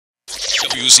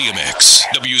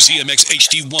WZMX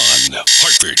HD1,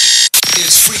 Hartford.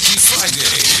 It's Freaky Friday.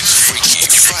 It's Freaky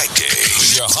Friday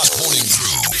with your hot morning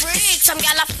crew. Freak, some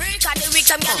gal a freak, and the week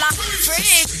some gal a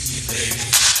freak.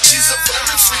 She's a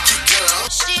very freaky girl.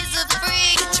 She's a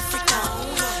freak. Get your freak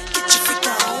on. Get your freak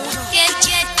on.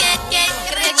 Get.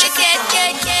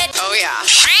 Oh yeah.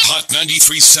 Hot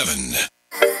 93.7.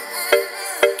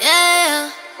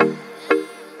 Yeah.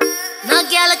 No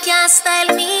gal can't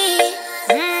style me.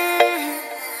 Yeah.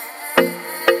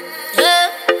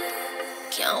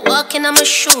 Can't walk in on my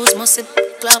shoes, must sit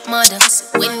clap mother.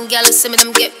 When gal see me,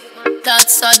 them get that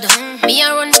sudden. Me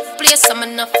I run the place, I'm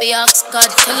enough for ask God.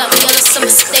 Tell her gal see me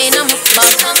staying on my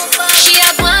back. She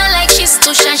a go on like she's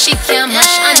tush and she can't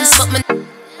mash hands, but me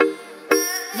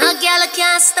no gal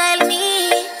can't style me.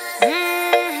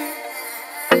 Yeah.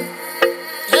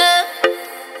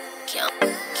 Can't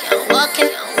walking.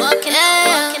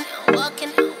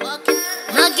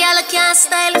 No gal can't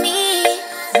style me.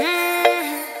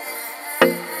 Yeah.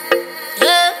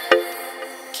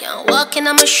 Can't walk in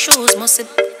on my shoes, must sit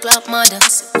clap mother.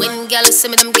 When gal see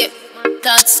me, them get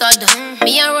that sudden.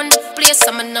 Me I run the place,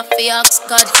 I'm enough for ask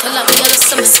God. Tell her gal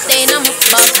see me staying on my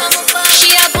back.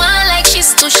 She a go on like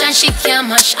she's tush and she can't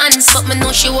mash hands, but me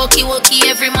know she walkie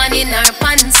every man in her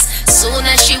pants. Soon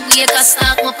as she wake, I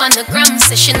stalk up on the gram.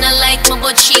 Say she not like me,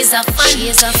 but she's a fan.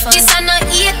 This I not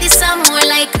hate, this I more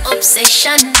like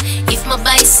obsession. If me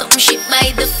buy something, she buy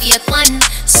the fake one.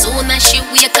 Soon as she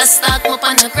wake, I stalk up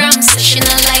on the gram. Say she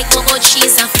not like me, but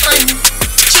she's a fan.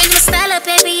 Change my style up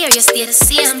every year, you stay the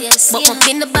same. But my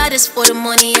pin the bodies for the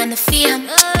money and the fame.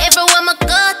 Everyone my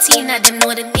go Tina, them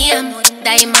know the name.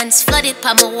 Diamonds flooded,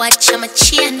 pa my watch and my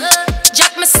chain.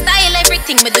 Drop my style,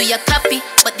 everything me do you copy.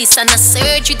 But this a not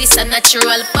surgery, this a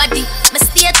natural body. Me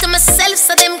stay to myself,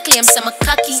 so them claims I'm a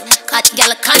cocky. Hot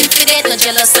gal confident, no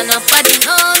jealous of nobody.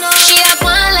 She a go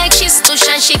on like she's tush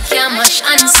and she can't mash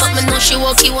hands, but me know she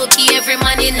walkie every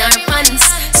man in her pants.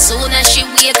 Soon as she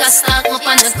wake, I stalk up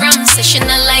on the gram. Say she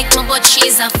not like me, but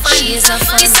she's a fan.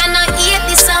 This I not hate,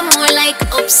 this a more like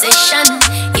obsession.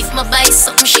 If me buy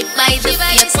something, she buy the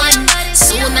fake one.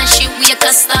 Soon as she wake,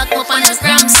 I stalk up on the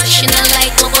gram. Say she not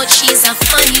like me, but she's a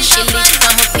fan. She live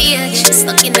from my page,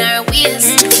 stuck in her ways.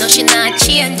 No, she not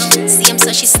change. Same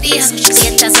so she stays. She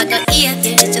as I got eat,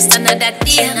 just another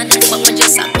day. But me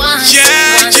just a one.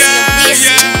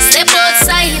 Step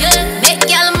outside, make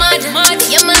y'all mad.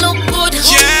 Yeah, me look good,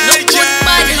 look good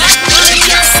body. You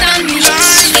can't stand me,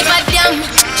 give a damn.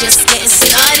 Just getting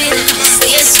started,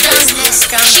 stay strong.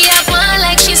 She a go on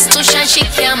like she's tush and she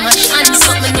can't mash hands,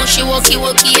 but me know she walkie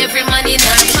every man in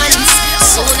her pants.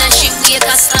 Soon as she wake,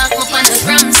 I stalk up on the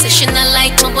gram. Say she not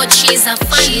like me, but she's a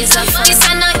fan. This I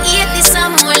not hate, this a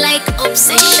more like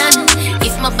obsession.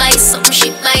 If me buy something, she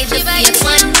buy the fake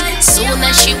one. Soon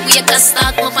as she wake, I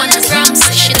stalk up on the gram.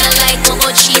 Say she not like me,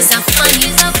 but she's a fan.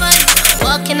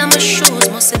 Walking on my shoes,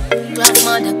 must sit black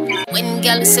mother. When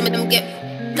girls see me, them get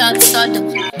that stud.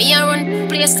 Me I run the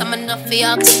place, I'm enough for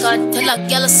ask God. Tell a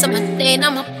girl see me staying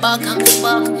on my back, I'm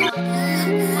back.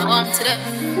 I want to that.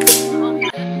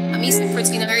 I'm used to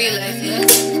pretty in real life, yeah.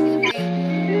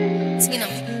 Tina.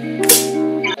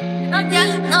 No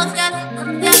girl.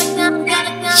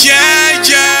 Yeah.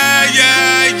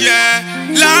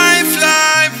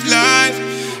 Life.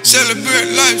 Celebrate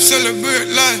life.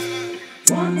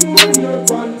 One more year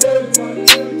on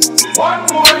celebrate life. One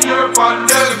more year on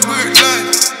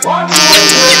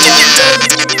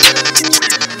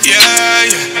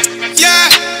Yeah.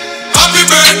 Happy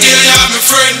birthday, yeah, my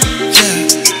friend.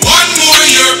 One more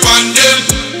year on them.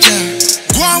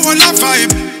 Go on, one a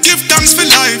vibe. Give thanks for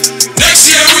life. Next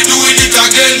year we doing it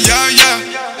again. Yeah.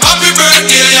 Happy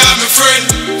birthday, yeah, my friend.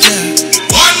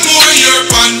 One more year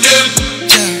on them.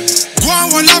 Go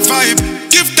on, one a vibe.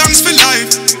 Give thanks for life.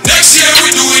 Next year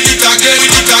we doing it again.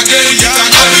 Yeah.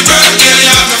 Happy birthday,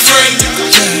 yeah, my friend.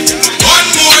 One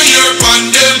more year on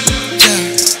them.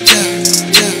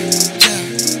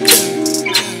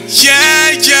 Yeah.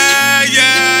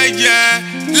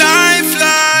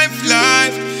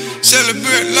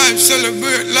 Life.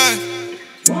 Celebrate life.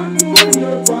 One more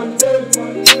year on them.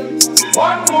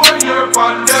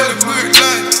 Celebrate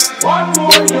life. One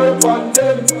more year on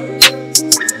them.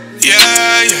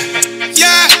 Yeah.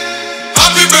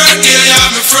 Happy birthday, yeah,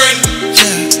 my friend.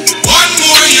 One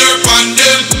more year on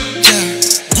them.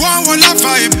 Go on, one a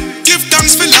vibe. Give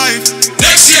thanks for life.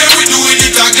 Next year we doing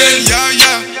it again. Yeah.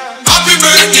 Happy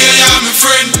birthday, yeah, my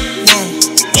friend.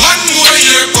 One more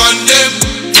year on them.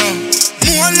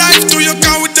 More life to you,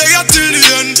 cause we there till the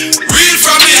end. Real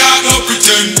from me heart, no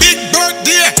pretend. Big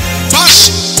birthday,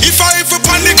 bash. If I ever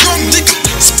on the ground,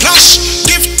 splash.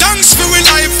 Give thanks for we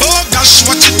life, oh gosh.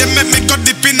 Watch it, they make me go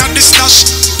deep in a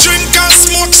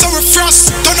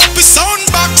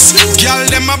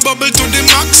bubble to the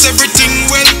max. Everything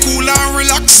well, cool and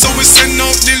relax. So we send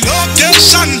out the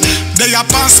location. They a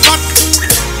pass spot.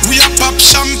 We a pop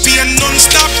champagne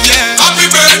non-stop, yeah. Happy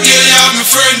birthday, yeah, my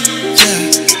friend.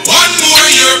 Yeah. One more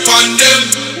year upon them.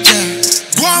 Yeah.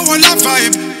 Go on, one a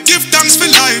vibe. Give thanks for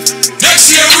life.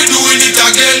 Next year we doing it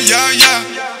again, yeah, yeah.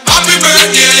 Happy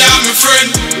birthday, yeah, my friend.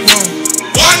 Whoa.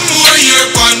 One more year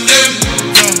upon them.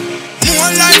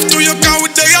 More life to you, cause we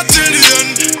there till the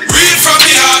end. Read from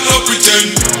the heart, no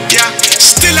pretend. Yeah,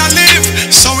 still I live,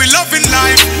 so we loving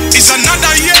life. It's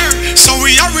another year, so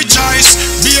we are rejoice.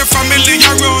 Be a family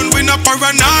around, we not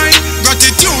paranoid.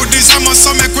 Gratitude is a must,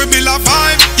 so make we build a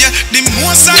vibe. Yeah, the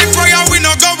most I prayer, we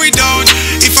not go without.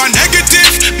 If a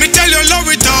negative, me tell you love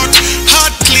it out.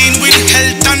 Heart clean with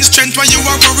health and strength, when you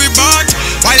are worried about.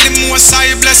 While the most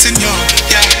I blessing you,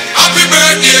 yeah. Happy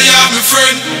birthday, yeah, my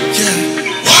friend. Yeah.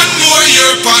 One more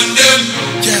year upon them.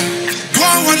 Yeah. Go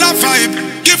on, a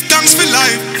vibe. Give thanks for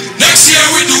life. Next year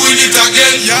we doing it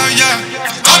again. Yeah, yeah.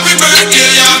 Happy birthday,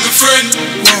 yeah, my friend.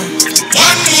 Whoa.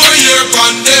 One more year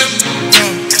upon them.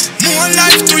 Yeah. More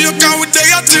life to you, cause we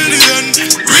there till the end.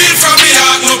 Real from the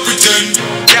heart, no pretend.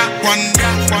 Yeah. One.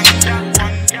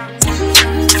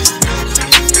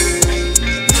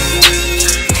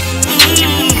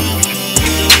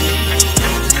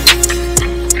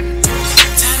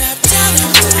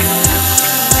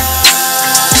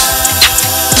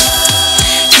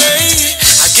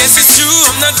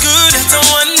 Not good at a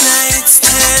one night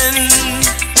stand,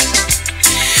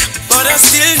 but I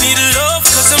still need love,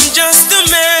 cause I'm just a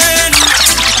man.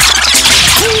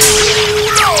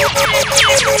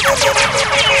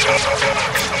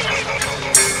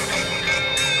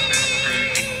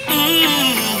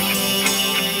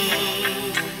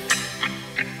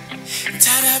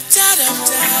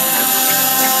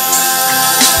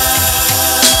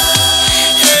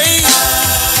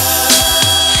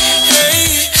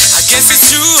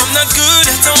 I'm not good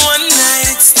at a one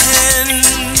night stand,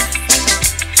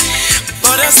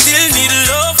 but I still need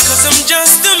love, cause I'm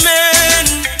just a man.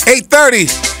 8:30.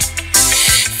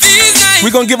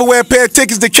 We're gonna give away a pair of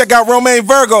tickets to check out Romaine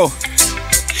Virgo.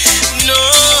 No,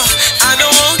 I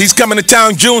don't want. He's coming to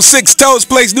town June 6th, Toes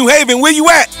Place, New Haven. Where you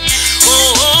at?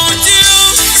 Won't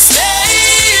you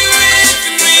stay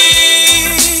with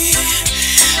me?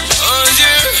 Won't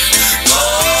you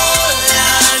hold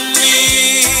on me?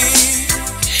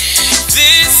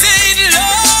 This ain't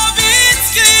love, it's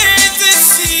clear to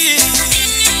see.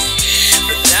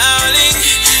 But darling,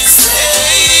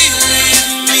 stay with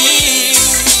me.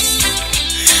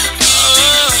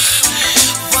 Oh,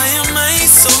 why am I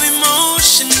so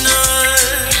emotional?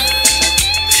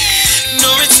 No,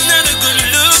 it's not a good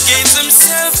look, gain some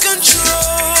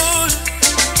self-control.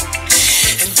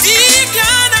 And deep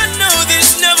down I know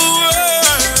this never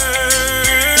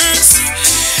works,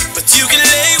 but you can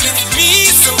lay with me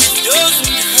so it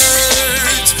doesn't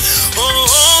hurt. Oh,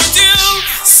 won't you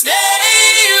stay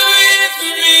with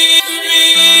me?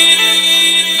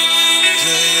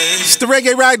 It's the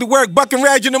Reggae Ride to Work, Buck and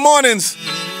Reg in the mornings.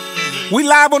 We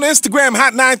live on Instagram,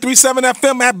 Hot 937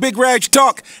 FM at Big Reg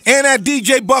Talk and at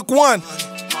DJ Buck One.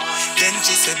 Then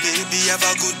she said, baby, have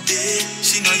a good day.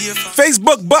 She know you're from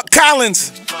Facebook, Buck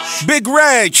Collins, Big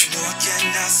Reg.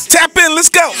 Tap in, let's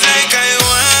go. like I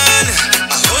won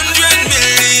 100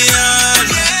 million.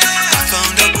 I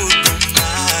found a good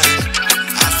woman.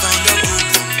 I found a good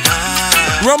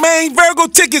woman. Romaine Virgo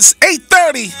tickets,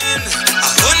 8:30.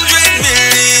 100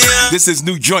 million. This is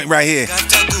new joint right here.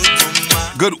 Got a good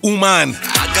woman. Good Uman.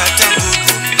 I got a good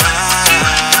woman.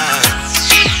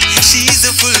 She's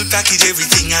the full package,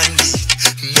 everything I need.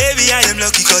 Maybe I am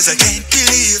lucky cause I can't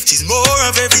believe she's more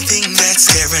of everything that's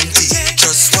guaranteed.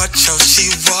 Just watch how she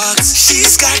walks.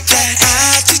 She's got that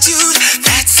attitude,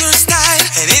 that's her style,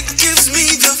 and it gives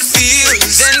me the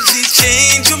feels. Then she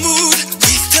change her mood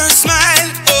with her smile.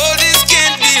 Oh, this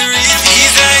can't be real.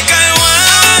 She's like I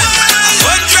want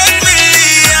 100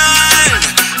 million.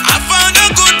 I found a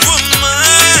good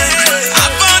woman. I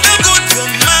found a good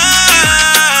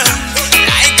woman.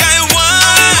 Like I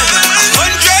want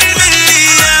 100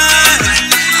 million.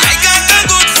 I got a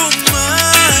good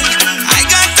woman. I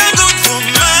got a good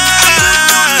woman.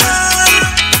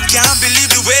 Can't believe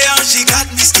the way how she got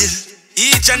me still.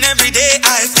 Each and every day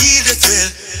I feel the thrill.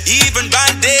 Even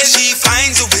bad days she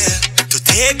finds a will to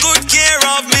take good care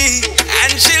of me.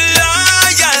 And she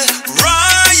loyal,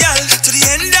 royal, to the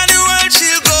end of the world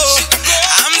she'll go.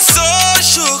 I'm so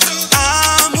shook,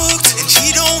 I'm hooked, and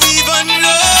she don't even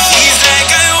know. She's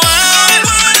like I want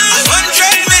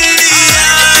 100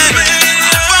 million.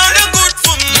 I found a good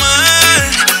woman.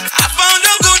 I found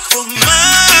a good woman.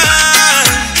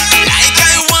 Like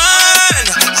I want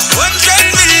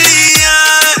 100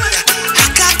 million.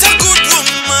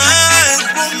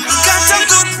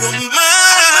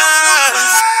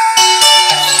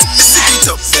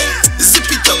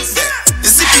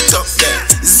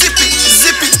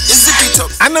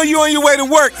 know you on your way to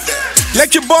work.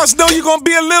 Let your boss know you're gonna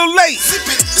be a little late. Zip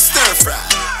it, the stir fry,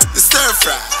 the stir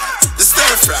fry, the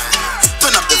stir fry.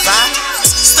 Turn up the vibe,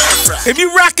 stir fry. If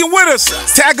you rocking with us,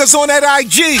 tag us on that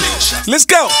IG. Let's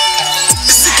go.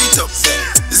 Zip it up there,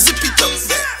 zip it up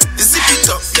there, zip it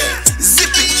up there,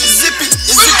 zip it, zip it,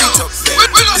 zip it up there,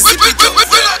 zip it up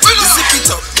there, zip it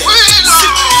up there.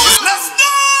 Let's go.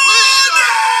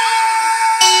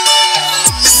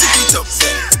 Zip it up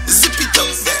there, zip it up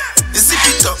there, zip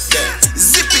it up there,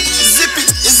 zip it, zip it,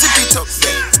 zip it up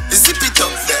there, zip it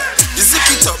up there, zip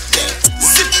it up there,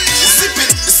 zip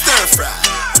it, the stir fry,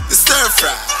 the stir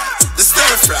fry, the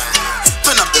stir fry.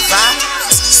 Turn up the vibe,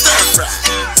 stir fry.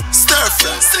 Stir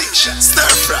fry,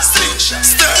 stir fry,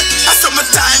 stir. I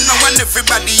summertime now and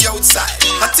everybody outside.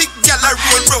 I think gyal a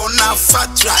roll round now fat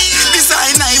right.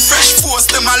 Design I fresh force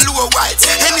them a low white.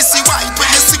 Hennessy white when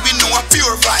you see we know a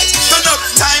pure vibe. Turn up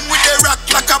time with the rock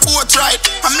like a boat ride.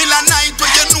 A million night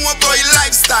when you know a boy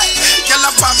lifestyle. Gyal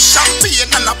a pop champagne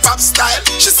and a pop style.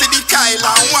 She see the Kyle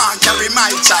and want carry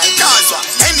my child. Cause what?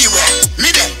 Anyway,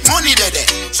 me there, money there.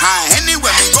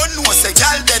 Anyway, me go know say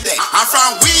gyal there. I'm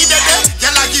from we there.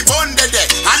 Gyal a give on there.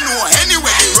 I know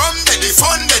anyway the rum there, the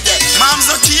fun there. Mom's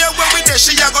okay when we there,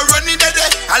 she a go run it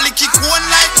there. I lick it one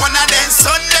like one of them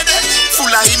son there. Full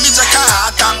of image like a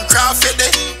heart and craft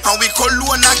there. And we call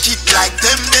one a kick like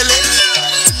them dele.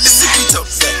 Zip it up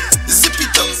there, zip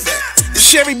it up there.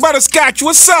 Sherry Butterscotch,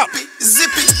 what's up?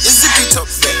 Zip it up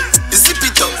there, zip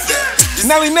it up there.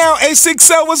 Nelly now,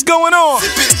 A60, what's going on?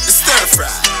 Zip it, stir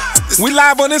fry. We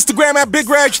live on Instagram at Big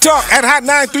Reg Talk, at Hot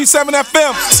 937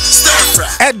 FM, Stir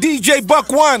fry. at DJ Buck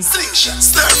One,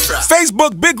 Stir fry.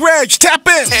 Facebook Big Reg, tap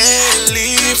in.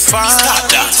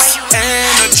 Stardust,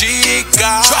 energy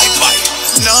god, drive by,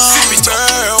 number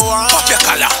one. Pop your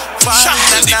collar, find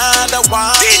another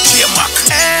one. DJ Mac,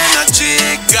 energy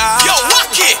god, yo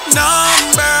Wacky,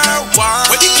 number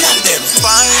one. Where the girl them?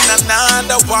 Find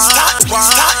another one. Start.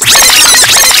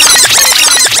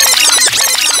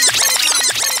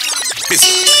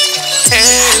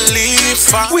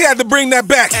 We had to bring that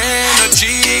back.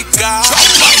 Energy god.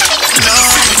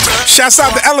 Shouts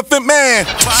out to Elephant Man,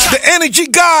 the Energy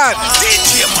God.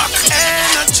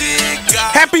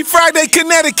 Happy Friday,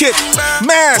 Connecticut,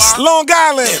 Mass, Long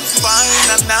Island.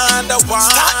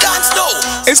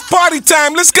 It's party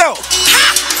time, let's go.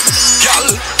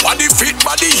 Girl, body fit,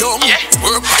 body young.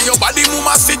 Work on your body,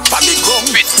 mama sit on the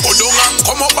ground. Odong and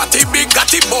come up at the big got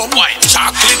the bum.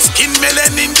 Chocolate skin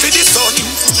melanin for the sun.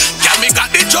 Girl, me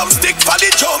got the drumstick for the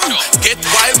drum. Get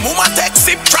wild, mama take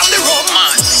sip from the rum.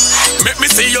 Make me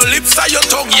see your lips and your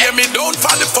tongue. Yeah, me down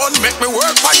for the fun. Make me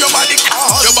work for your body.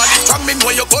 Your body drumming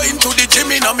when you go into the gym.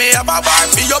 You know me have a bar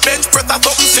for your bench press or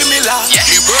something similar.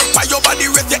 Me work for your body,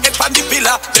 rest your head on the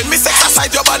pillar. Then me exercise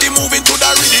your body, moving to the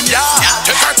rhythm.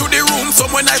 Take her to the room,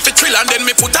 somewhere nice for thrill. And then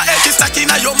me put her head stack in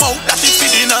your mouth, that is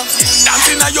feeding her.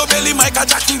 Dancing in your belly, Michael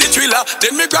Jackson the thriller.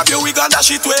 Then me grab your wig and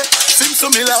dash it way.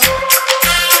 Simsumila.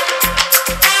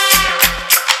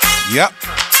 Yep,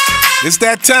 it's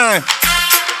that time.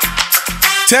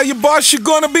 Tell your boss you're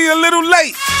gonna be a little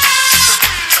late.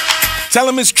 Tell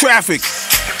him it's traffic.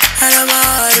 And I'm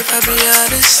hard if I be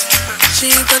honest. She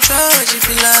in control, she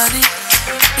feel on it.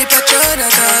 The patrol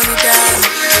that got me down.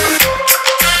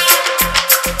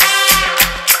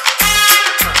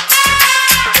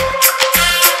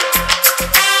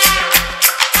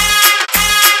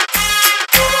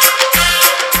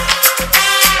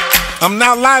 I'm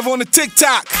now live on the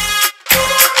TikTok.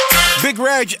 Big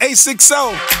Reg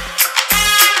A60.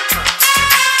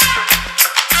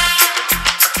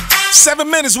 7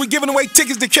 minutes, we're giving away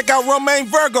tickets to check out Romaine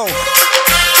Virgo.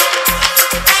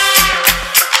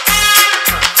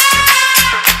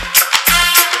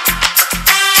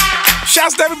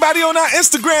 Shouts to everybody on our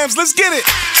Instagrams. Let's get it.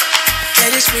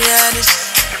 Let us be honest.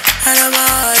 And I'm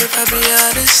hard if I be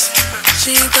honest.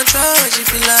 She in control, she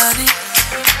feel on it.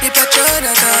 The patrol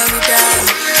that got me down.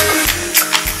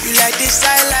 You like this,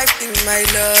 I like thing, my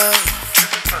love.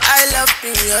 I love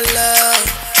being your love.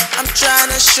 I'm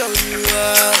tryna show you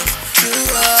up. You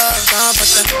up.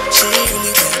 She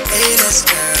really the A-list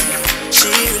girl. She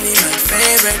really my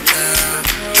favorite girl.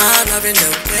 I'm loving the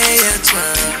way you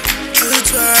twirl. You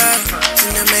twirl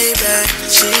in the Maybach.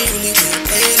 She really the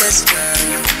A-list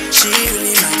girl. She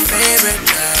really my favorite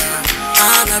girl.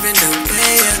 I'm loving the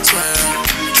way you twirl.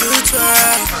 You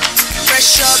twirl.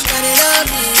 Fresh up and it on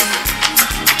me.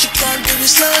 You can't do it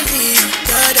slowly.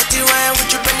 Girl, that you want, would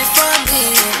you bring it for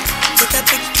me? Take a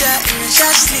picture in the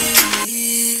shot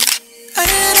sleeve. I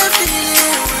had a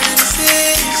feeling when it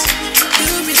says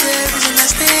you'll be there in my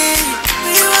state.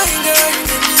 When you want, girl, you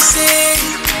make me say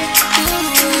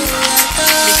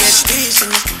me get station.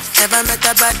 Never met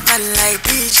a bad man like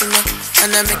this, you know. And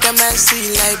I make a man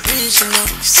see like this, you know.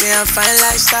 Say I'm fine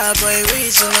like Starboy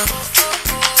Reach, you know.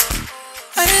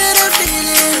 I had a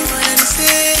feeling one of these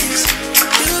days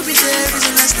you'll be there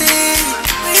reason I stay.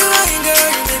 When you ain't girl,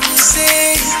 you make me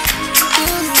say,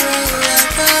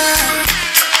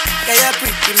 yeah, you're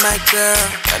pretty, my girl.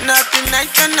 Turn up the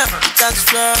night, turn up the dance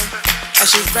floor. I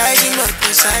should ride the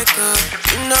motorcycle.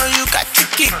 You know you got to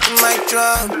kick in my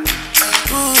drum.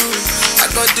 Ooh, I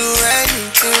go do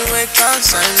anything when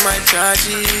concern my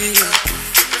chargy.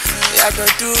 I go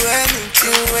do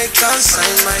anything when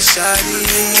concern my shawty.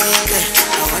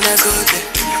 I wanna go there,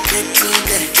 take me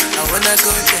there. I wanna go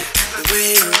there. The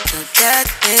way you do that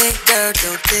thing, girl,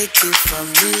 don't take it from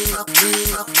me.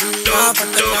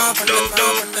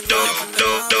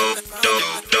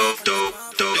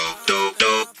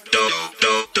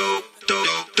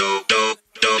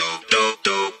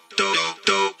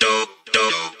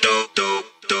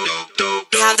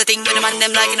 We have the thing with them and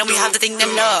them like, and we have the thing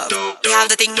them love. We have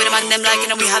the thing with them and them like,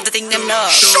 and we have the thing them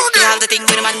love. We have the thing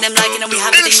with them and them like, and we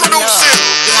have the thing them love.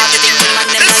 We have the thing with them and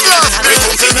them like, and we have the thing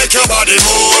them love. Make your body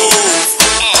move,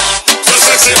 your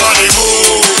sexy body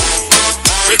move.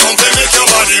 We come to make your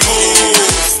body move.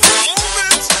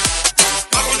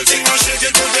 I want the thing and shake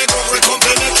it to the ground. We come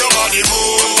to make your body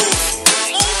move,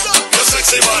 your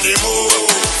sexy body move.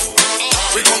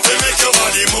 We come to make your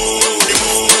body move.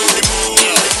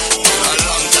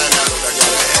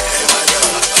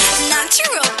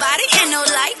 Natural body and no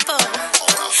lipo.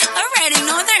 Already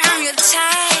know that I'm your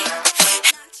type.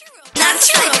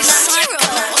 Natural.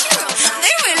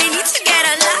 They really need to get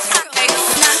a life.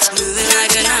 Moving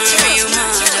like an army of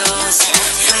models.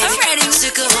 Already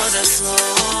took over the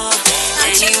floor.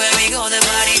 Anywhere we go, the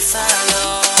body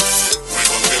follows. We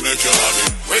come to make your body.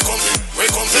 We come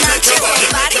to make your body.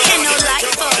 And no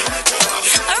lipo.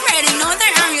 Already know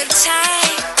that I'm your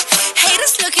type.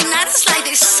 Haters looking at us like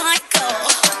they psycho.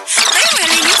 They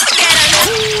really need to get a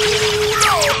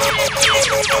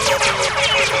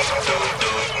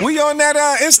We on that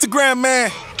Instagram,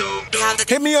 man.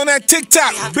 Hit me on that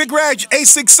TikTok. Big Reg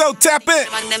A60. Tap in.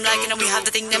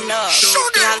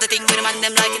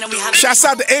 Shouts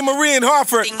out to A. Marie in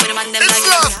Hartford.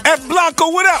 F. Blanco,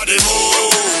 what up?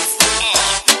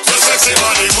 Sexy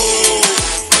body move.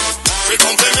 We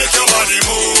come to make your body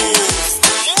move.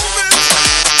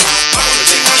 I want to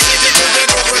take my shake it to the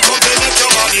ground. We come to make your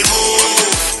body move.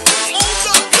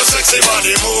 Your sexy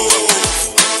body move.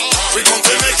 We come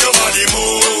to make your body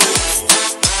move.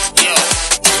 Yo,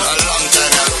 a long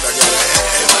time ago,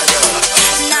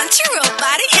 natural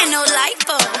body and no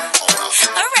lipo.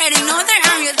 Already know that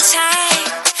I'm your type.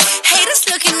 Haters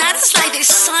looking at us like they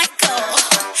psycho.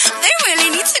 They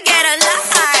really need to get a life.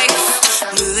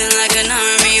 Moving like an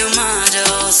army of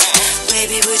models.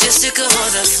 Baby, we just took over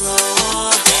the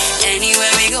floor.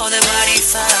 Anywhere we go, the body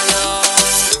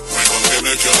follows. We come to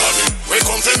make your body. We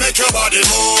come to make your body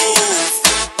move.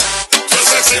 Your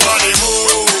sexy body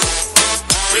move.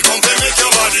 We come to make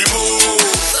your body move.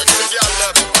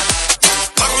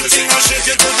 I want to sing and shake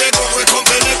it to the ground. We come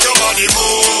to make your body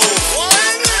move.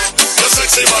 Your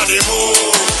sexy body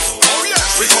move.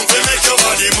 We come to make your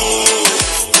body move.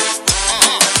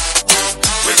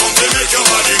 We come to make your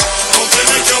body. Come to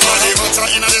make your body. Butter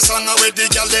in the song with the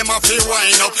girl them a feel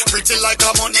wind up. Pretty like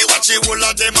a money, watch it all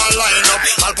of them a line up.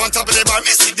 All on top of the bar,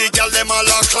 me see the girl them all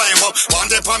a climb up. One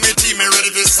day on me team, me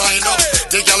ready to sign up.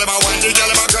 The girl them a wine, the girl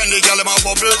them a grind, the girl them a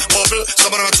bubble.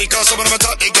 Some of them a tick and some of them a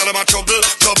talk, the girl them a trouble.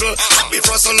 Happy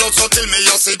for so loud, so till me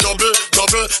you say double.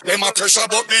 Them a pressure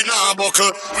but me nah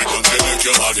buckle. We come to make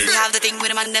your body. We have the thing with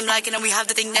them and them like, and we have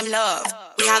the thing them love.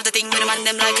 We have the thing with them and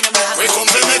them like, and we have the thing. We come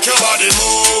to make your body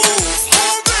move.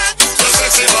 Your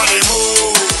sexy body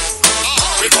move.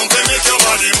 We come to make your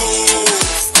body move.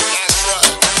 That's right.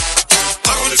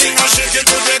 I want to sing and shake it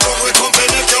to the ground. We come to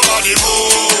make your body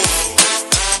move.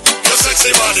 Your sexy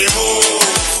body move.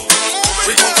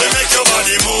 We come to make your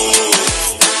body move.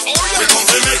 We come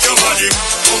to make your body.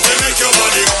 Come to make your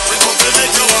body. We come to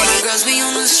make your body. Girls, we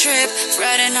on the strip,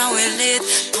 Friday now we're lit.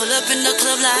 Pull up in the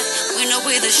club like we know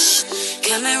we the shit.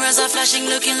 Cameras are flashing,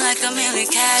 looking like a million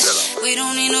cash. We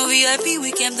don't need no VIP, we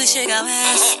came to shake our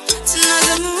ass. Tonight's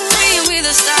a movie and we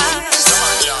the stars.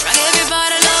 Rock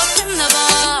everybody up in the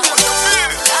bar.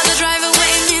 Got the driver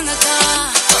waiting in the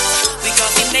car. We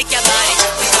gon' make your body,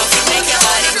 we gon' make your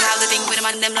body. We have the thing with them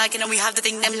and them like, and we have the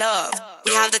thing them love.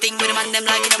 We have the thing with them and them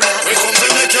like, and we have the thing. We come to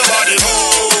make your body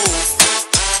move.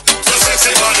 Your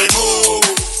sexy body move.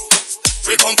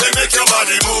 We come to make your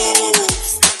body move.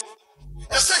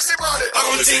 Your sexy body. I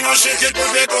want to sing and shake it to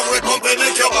the ground. We come to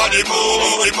make your body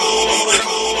move.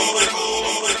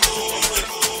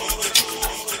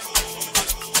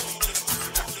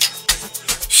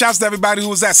 shouts to everybody who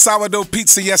was at Sourdough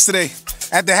Pizza yesterday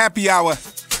at the happy hour.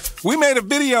 We made a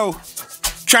video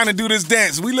trying to do this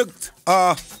dance. We looked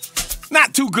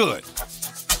not too good,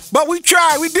 but we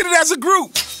tried. We did it as a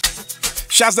group.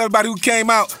 Shouts to everybody who came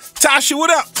out. Tasha,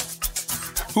 what up?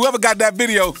 Whoever got that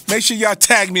video, make sure y'all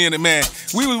tag me in it, man.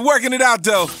 We was working it out,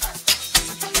 though.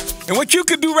 And what you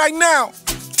could do right now,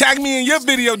 tag me in your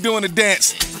video doing the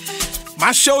dance.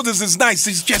 My shoulders is nice.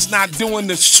 It's just not doing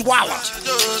the swallow.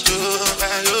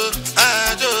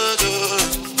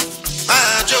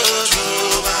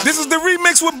 This is the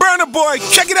remix with Burna Boy.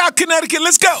 Check it out, Connecticut.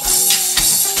 Let's go.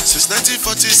 Since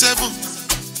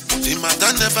 1947, the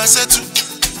matter never settle.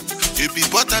 You be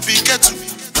but I be get to.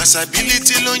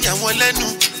 Masability lo nyawo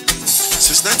lenu.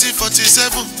 Since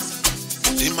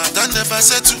 1947, the matter never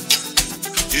settle.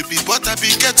 You be but I be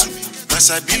get to.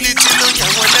 Masability lo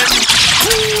nyawo lenu.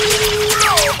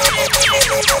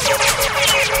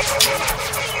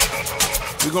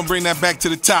 We're gonna bring that back to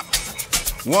the top.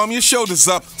 Warm your shoulders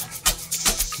up.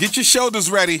 Get your shoulders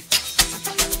ready.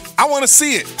 I wanna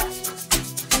see it.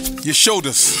 Your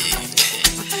shoulders.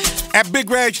 At Big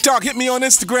Reg Talk, hit me on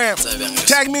Instagram.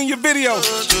 Tag me in your video.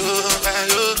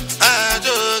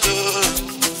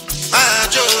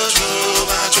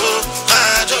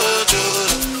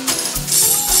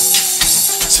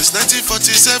 Since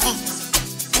 1947,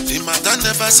 the matter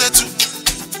never settle.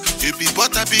 You be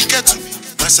but I be get to.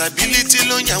 Masability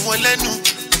lo nyawo lenu.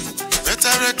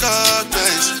 Better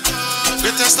recognize.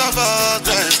 Greatest of all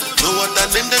time. No other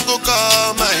name them go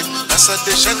call mine. That's what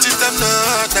they shut it up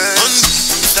not nice.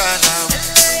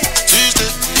 Tuesday,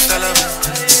 Talaba.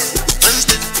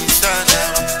 Wednesday,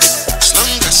 Talaba. As long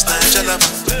as I jalaba.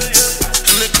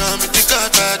 And they call me the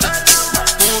Godfather.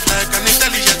 Move like an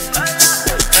Italian.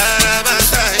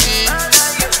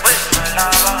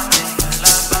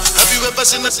 Have you ever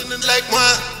seen a sinning like moi?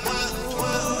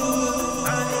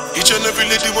 Each and every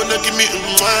lady wanna give me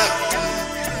moi.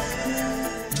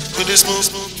 With this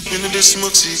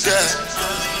smoke cigar.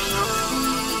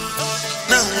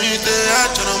 Now we there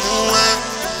at your move.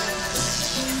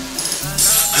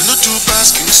 I know two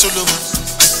pass give me solo.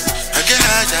 I get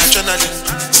high at journaling.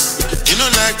 You know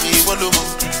like me wallow.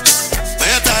 My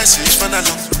advice is fun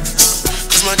along.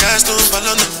 Cause my guys don't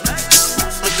follow now.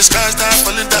 Make the sky start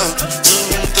falling down.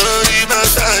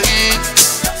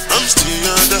 I'm still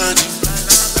your daddy.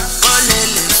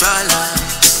 Olele fala,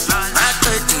 my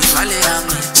pretty fale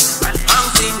ame.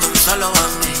 Mountain don't follow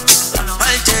me.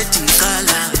 My jetty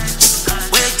color,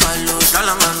 wait follow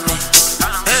dollar me.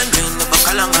 Engine the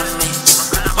bacala me.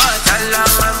 What I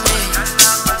love me,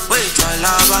 wait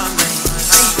follow me.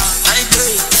 I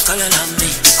pray color me.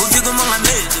 Could you go mama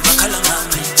me the bacala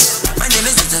me? My name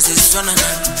is Susana. I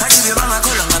give you mama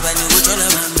color me. Would you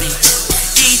love me?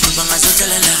 Eat the banga so tell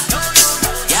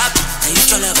yap, I you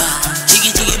chola ba.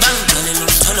 Jiggy jiggy bang, telling me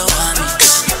cholo me.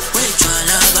 Wait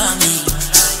chola me.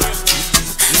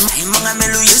 I'm manga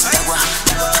melu yestawa.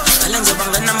 Alanza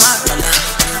banga na matala.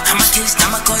 I'm a kiss,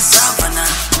 I'm a savana.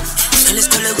 Salis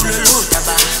kole gulolo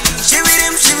taba.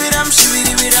 Shivirim, she.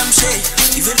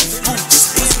 Even boom,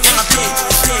 this gonna play.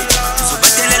 So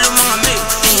batele lo manga me.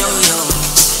 Yo.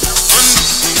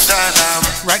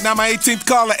 Right now, my 18th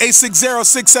caller,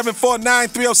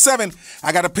 860-674-9307.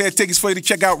 I got a pair of tickets for you to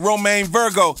check out Romaine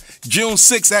Virgo, June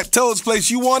 6th at Toad's Place.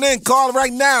 You want in? Call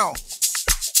right now.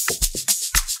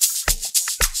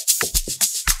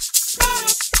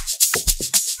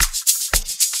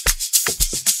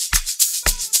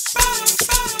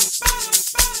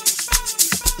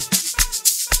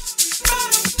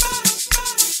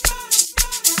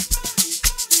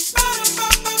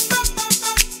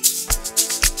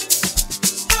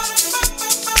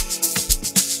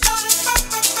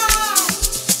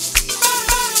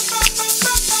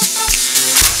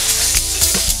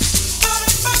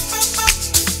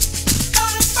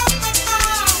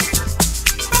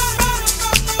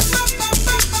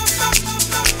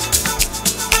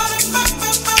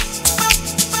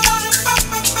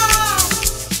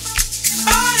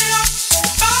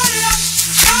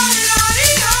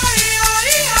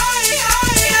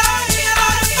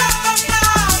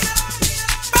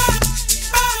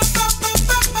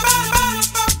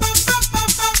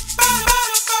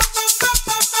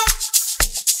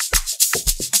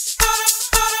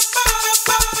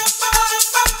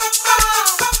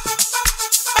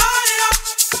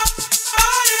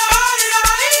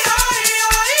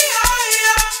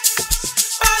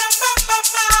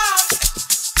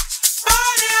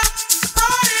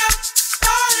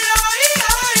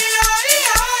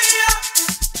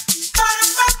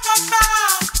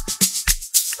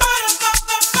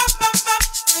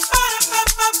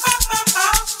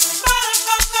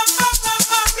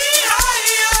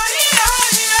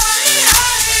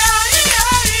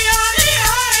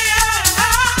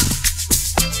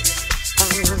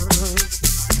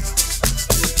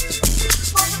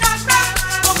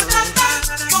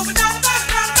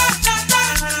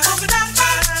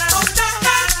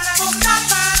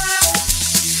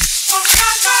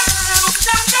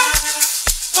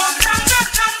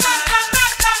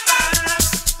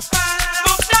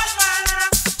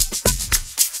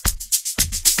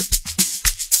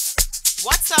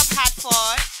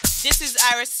 Hartford. This is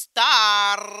Iris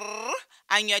Star,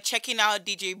 and you're checking out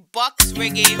DJ Buck's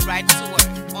Reggae Right to Work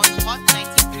on Hot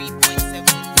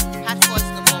 93.7. Hartford's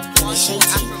number 1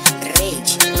 Afro.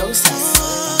 REGG process.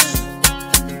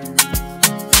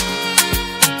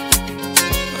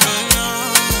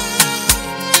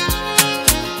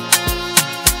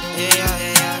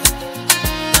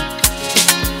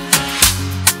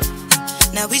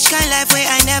 Now which kind life way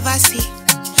I never see?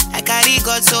 I carry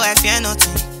God so I fear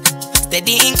nothing.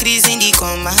 Steady increase in the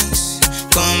commas.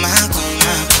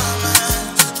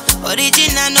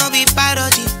 Original no be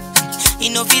parody.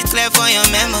 It no fit clear for your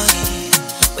memory.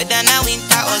 Whether now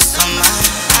winter or summer,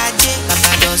 I did Papa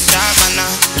just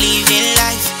Savannah. Living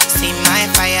life, see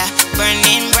my fire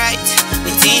burning bright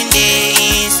within the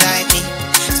inside me.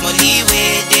 Smally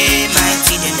way they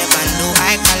mighty, they never know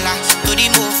I color. To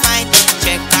remove fight,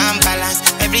 check and balance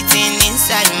everything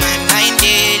inside my mind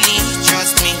daily.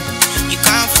 Trust me, you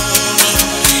can't fool me.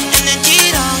 Energy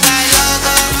don't got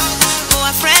logo, who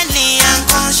are friendly and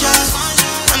conscious.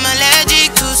 I'm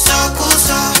allergic to so.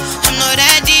 I'm not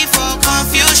ready for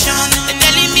confusion. They're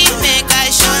telling me make I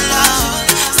show love.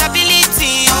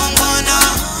 Stability on gonna,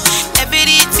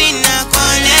 everything a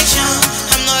connection.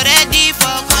 I'm not ready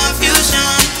for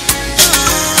confusion.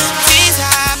 Things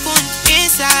happen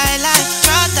inside life.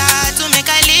 Try to make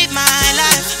I live my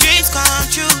life. Dreams come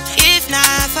true if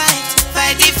not fight.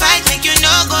 Fight the fight, make you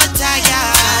no go tired.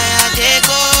 Fire they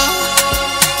go.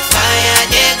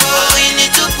 You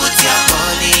need to put your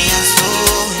body and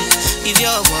soul. Leave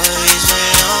your worries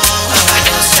alone. I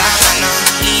don't stop now.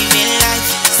 Living life,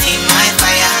 see my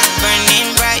fire burning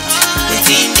bright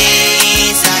within the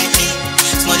inside me.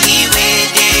 Smally way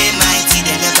they mighty,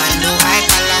 they never know I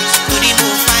color. To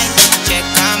remove fine, check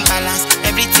and balance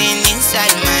everything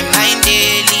inside my mind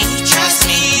daily. Trust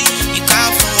me, you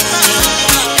can't fool me.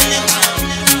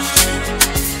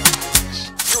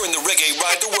 You're in the Reggae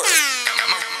Ride to Work. I got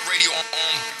my radio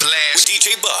on blast with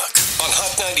DJ Buck on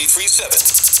Hot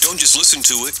 93.7. Don't just listen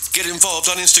to it. Get involved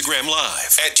on Instagram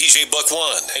Live at DJ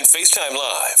Buck1 and FaceTime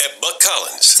Live at Buck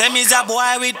Collins. Say me's a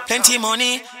boy with plenty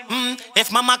money.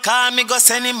 If mama call me, go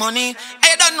send him money.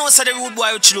 I don't know, so the rude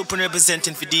boy with Chilup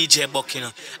representing for DJ Buck, you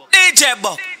know. DJ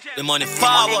Buck, the money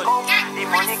forward. The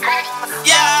money come.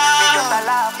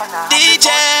 Yeah. DJ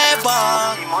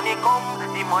Buck. The money come.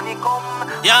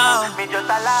 Yeah. Me just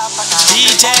a laugh.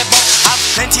 DJ Buck have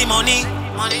plenty money.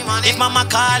 If mama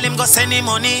call him, go send him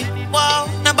money. Wow,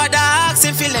 nobody ask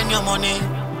him fi lend your money.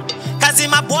 Cause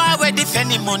him a boy we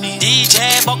defend him money.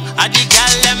 DJ Buck a the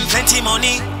girl them plenty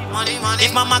money.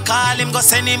 If mama call him, go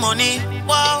send him money.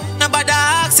 Wow, nobody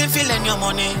ask him fi lend your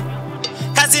money.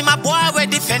 Cause him a boy we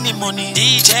defend him money.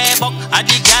 DJ Buck a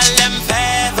the girl them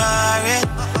favorite.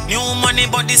 New money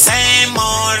but the same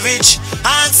old rich.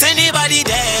 Ask anybody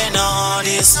they know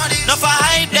this. No for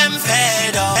hype them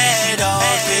fed up.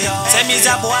 Say me's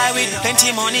a boy with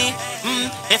plenty money.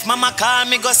 If mama call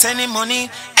me, go send him money.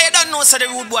 I don't know, so the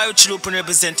rude boy with Chilup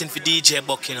representing for DJ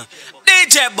Buck, you know.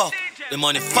 DJ Buck, the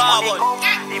money forward.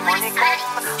 The money come.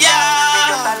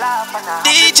 Yeah.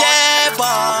 DJ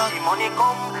Buck. The money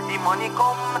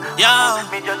come. Yeah.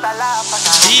 Me just a laugh.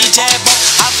 DJ Buck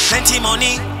have plenty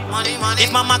money.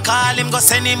 If mama call him, go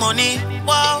send him money.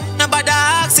 Wow, nobody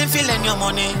ask him fi lend your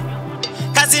money.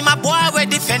 Cause him a boy we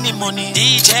defend him money.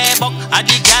 DJ Buck a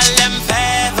the girl them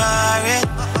favorite.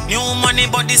 New money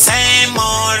but the same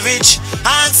old rich.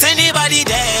 Ask anybody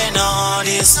they know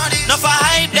this. No for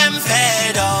hype them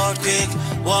fed out quick.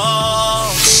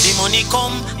 Whoa, the money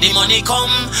come.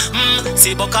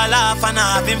 See Buck a laugh and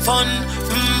having fun.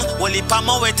 Wally pa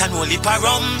mo wet and wally pa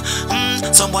rum.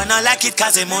 Someone not like it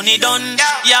cause the money done.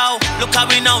 Yo, look how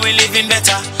we now we living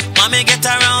better. Mommy get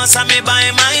around so me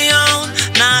buy my own.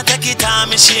 Now take it on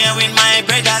me share with my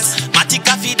brothers. Matty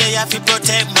coffee they have to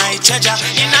protect my treasure.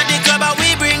 Inna the club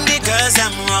we bring the girls them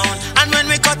round. And when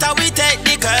we cut out we take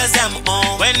the girls them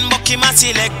home. When Bucky ma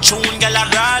select tune girl a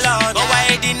brawl out. Go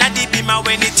ahead inna the beamer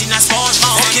when it in a sport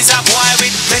mouth. Buck is a boy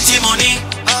with plenty money.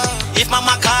 If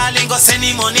mama calling go send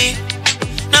him money.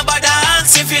 Nobody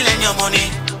ask if you lend your money.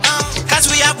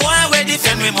 Cause we a boy we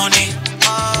defend with money.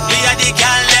 We are the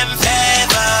girl them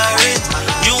favorite.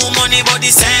 New money but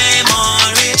the same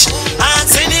old rich.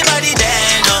 Ask anybody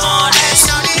they know this.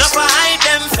 No for hide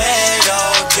them fed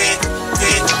out quick.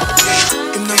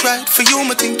 Him no right for you,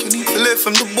 me think you need to live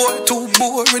from the boy too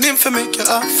boring. Him for make you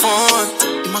have fun.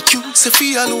 Him accuse say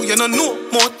feel alone, you no know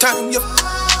more time. You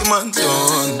the man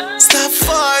done. Stop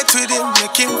fight with him,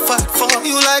 make him fight for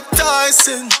you like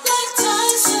Tyson.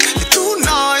 You're too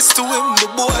nice to him, the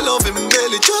boy love him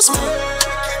barely. Just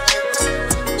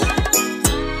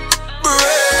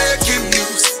breaking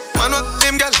news. Man, what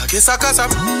them gal kiss a cause I'm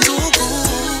too good.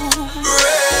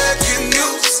 Breaking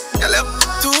news. Yellow,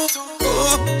 too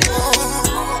good.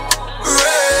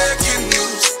 Breaking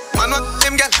news. Man, what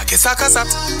them gal a kiss a cause I'm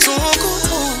too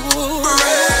good.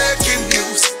 Breaking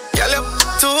news. Yellow,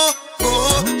 too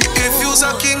good. If you's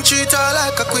a king, treat her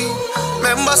like a queen.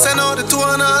 Remember, say no, the two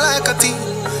and her like a team.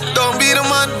 Don't be the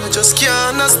man, you just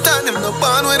can't understand him. No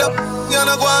bond with up, you're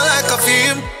not going like a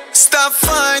film. Stop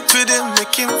fight with him,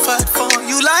 make him fight for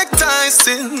you like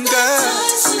Tyson, girl.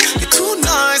 You're too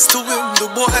nice to him, the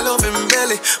boy love him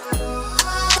belly.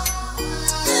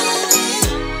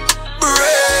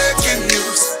 Breaking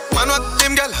news. Man, what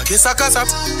them girl, I guess I cause I'm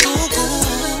too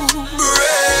good.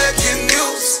 Breaking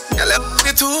news. Girl, I'm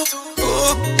too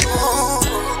good.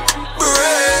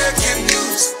 Breaking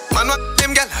news. Man, what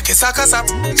them girl, I guess I cause I'm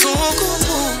too good.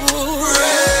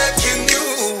 Breaking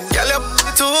news. Girl, I'm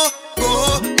too good.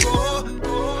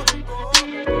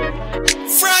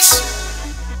 Fresh,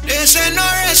 they say no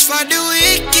rest for the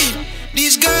wicked.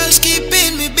 These girls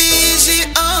keeping me busy.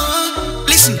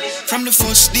 Listen, from the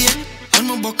first day, when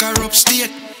my buck her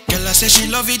upstate, girl I say she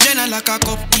love it, Jenna like a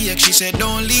cupcake. She said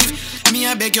don't leave, me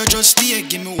I beg you just stay.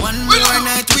 Give me one more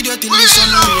night with you till the sun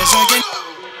rays again.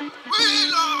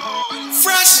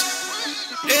 Fresh,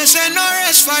 they say no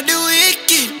rest for the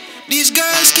wicked. These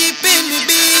girls keeping me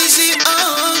busy.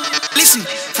 Listen,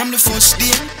 from the first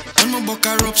day, when my buck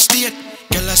her upstate,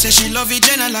 girl I say she love it,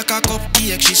 Jenna like a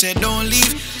cupcake. She said don't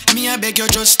leave, me I beg you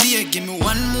just stay. Give me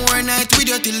one more night with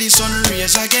you till the sun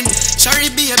rays again. Sorry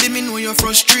baby, me know you're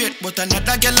frustrated, but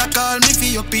another girl I call me for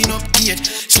your pin up gate.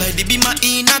 Slide the beamer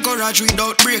in a garage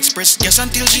without brakes. Press gas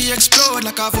until she explode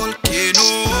like a volcano.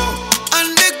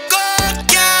 And the girl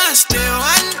can't stay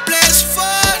one place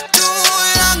for too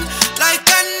long. Like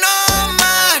a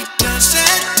nomad, can't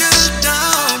settle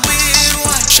down with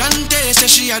one. Shante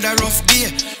says she had a rough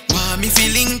day. Me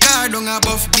feeling card on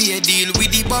above day. Deal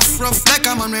with the buff rough like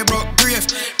a man we broke grave.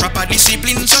 Proper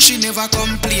discipline so she never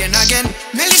complain again.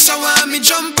 Melissa want me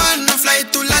jump on a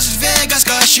flight to Las Vegas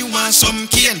cause she want some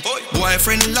cane.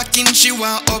 Boyfriend locking, she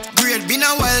want upgrade. Been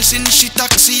a while since she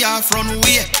taxi off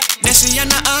runway.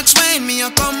 Desiana asks when me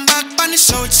a come back on the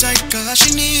south side cause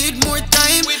she need more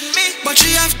time with me. But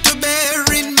she have to bear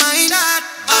in mind that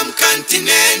I'm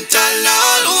continental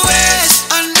always.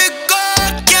 And the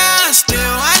girl can't stay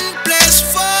one place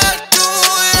for too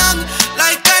long.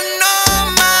 Like a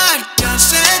nomad, can't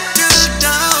settle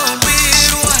down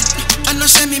with one. I know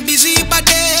say me busy by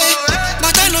day,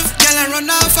 but enough girl run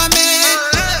off of me.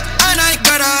 And I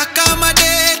gotta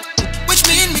accommodate, which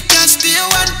mean me can't stay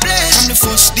one place. From the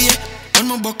first day, when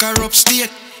my buck her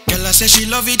upstate, girl I say she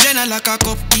love it, Jenna like a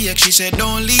cupcake. She said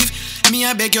don't leave, me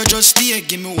I beg you just stay.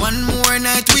 Give me one more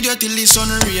night with you till the sun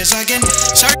rays again.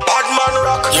 Sorry. Bad man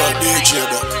rock, yeah, DJ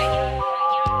Buck.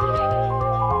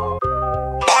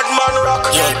 Bad man rock,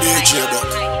 yeah, DJ Buck.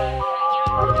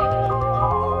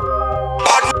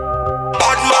 Bad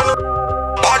man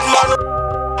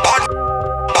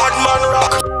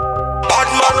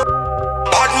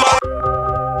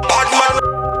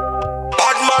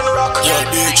rock. Yeah,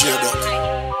 DJ Buck.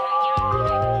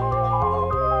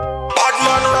 Bad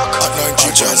man rock. Bad man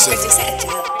Johnson.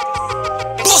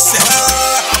 Boss it.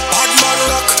 Bad man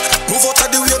rock. Move out of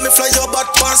the way, me fly your bad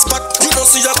pants back. You don't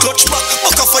see your clutch back.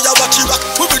 Buck a fire, watch you rock.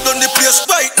 We be done the place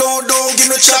right now. Don't give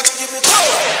me chat.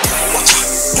 Watch out,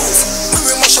 move. We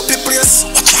will mash up the place.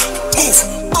 Watch out, move.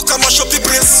 Buck a mash up the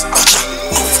place. Watch out,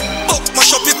 move. Buck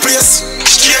mash up the place.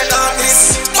 Straight on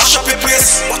this. Mash up the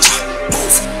place. Watch out,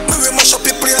 move. We will mash up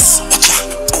the place. Watch out,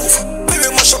 move. We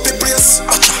will mash up the place.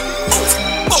 Watch out, move.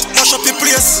 Buck mash up the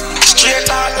place.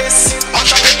 Straight on this. Mash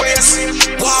up the place.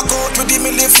 Walk out with the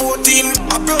milli 14.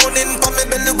 A browning for me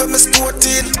belly when me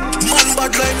sporting. Man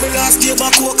bad like me last year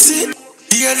back walking.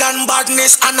 Here than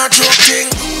badness and a joking.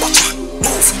 Watch out,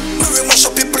 move. We will mash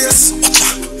up the place. Watch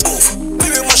out, move. We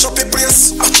will mash up the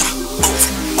place. Watch out, move.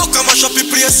 Buck a mash up the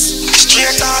place.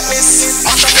 Straight darkness,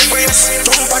 mash up the place.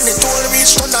 Jump on the toll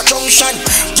reach on the junction.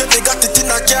 Yeah, me got it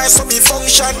in a car so me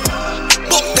function.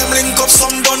 Buck them link up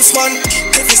some guns man.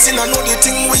 If you see I know the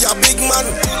thing we a big man.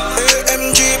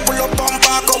 AMG pull up and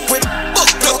park up with. Buck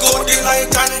plug out the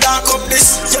light and dark up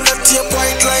this. You not take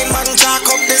white line man jack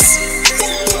up this.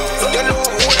 You know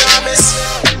who I miss.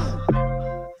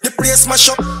 The place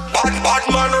mash up. Bad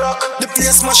man rock. The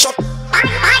place mash up.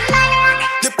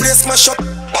 The place mash up.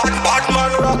 Bad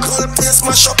man rock. The place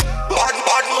mash up. Bad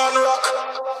man rock.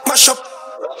 Mash up.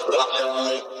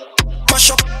 Mash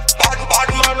up. Bad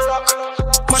man rock.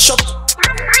 Mash up.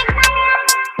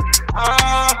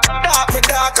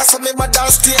 Dark, I saw me my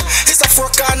dance stay. It's a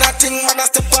 4-corner thing, man, I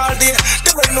step all day.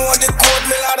 They will know the code,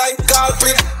 me lad, I call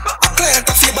play. A client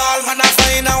a fee ball, man, I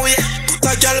find a way. Put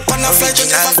a girl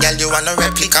Original, girl, you want a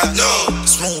replica? No.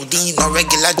 Smoothie, no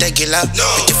regular. No.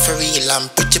 Pretty for real, I'm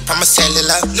pretty for my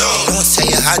cellular. No. You know, say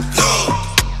you hot. No.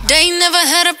 They never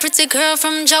had a pretty girl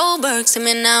from Joburg. See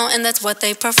me now, and that's what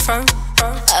they prefer.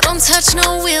 I don't touch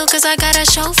no wheel, cause I got a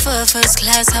chauffeur. First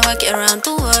class, how I get around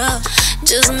the world.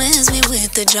 Just miss me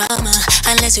with the drama,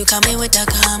 unless you call me with the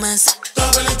commas.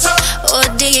 Or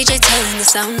DJ, turn the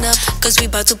sound up, cause we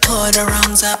about to pour the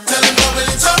rounds up.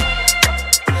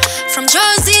 From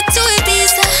Jersey to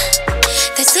Ibiza,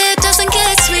 they say it doesn't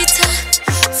get sweeter.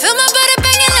 Feel my body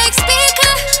banging like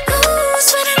speaker. Ooh,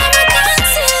 sweating on my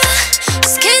concealer.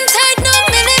 Skin tight, no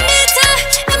millimeter.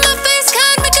 And my face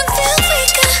can't make him feel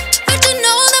weaker. But you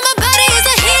know that my body is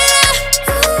a healer.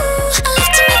 Ooh, I love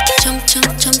to make it jump,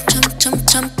 jump, jump, jump, jump,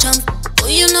 jump, jump.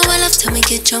 Oh, you know I love to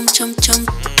make it jump, jump,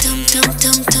 jump. Dum, dum,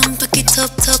 dum, dum, back it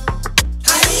up, top.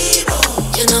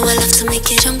 You know I love to make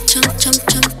it jump, jump, jump,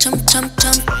 jump, jump, jump,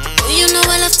 jump. Oh, you know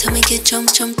I love to make it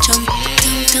jump, jump, jump.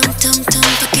 Dum, dum, dum, dum,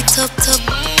 back it up, top.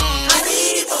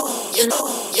 You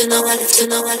know I love, you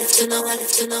know I love, you know I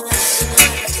love, you know I love.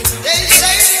 They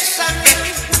say the sun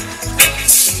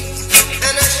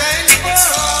and I shine for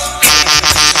all.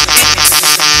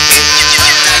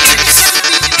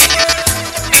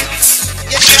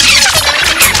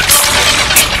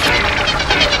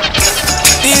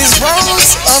 These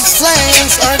roads of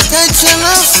flames are catching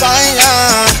a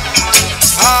fire.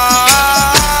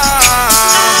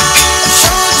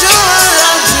 Showed you I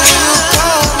loved you, you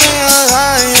called me a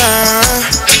liar.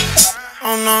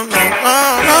 Oh no, no, no,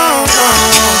 no, no.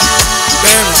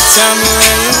 Baby, tell me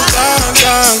where you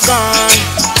gone.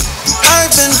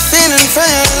 I've been feeling for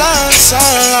your love so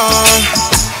long.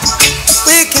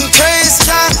 We can praise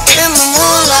God in the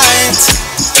moonlight.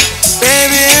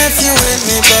 Baby, if you with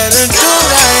me, better do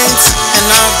right. And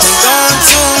I've been gone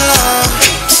too long,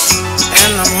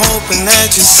 and I'm hoping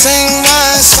that you sing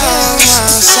my song.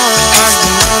 I've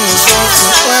been on this road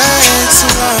for way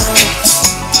too long.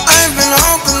 I've been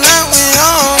hoping that we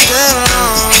all get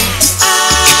along.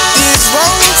 These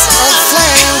roads of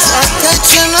flames are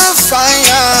catching a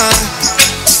fire.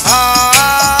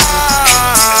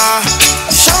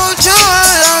 Showed you I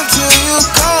loved you, you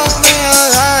called me a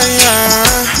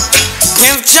liar.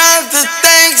 Give God the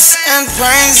thanks and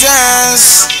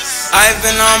praises. I've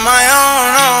been on my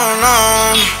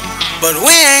own, but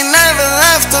we ain't never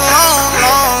left alone.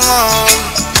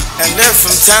 And if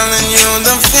I'm telling you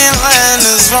the feeling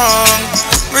is wrong,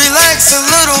 relax a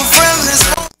little, friend, this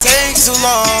won't take too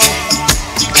long.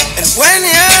 And when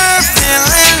you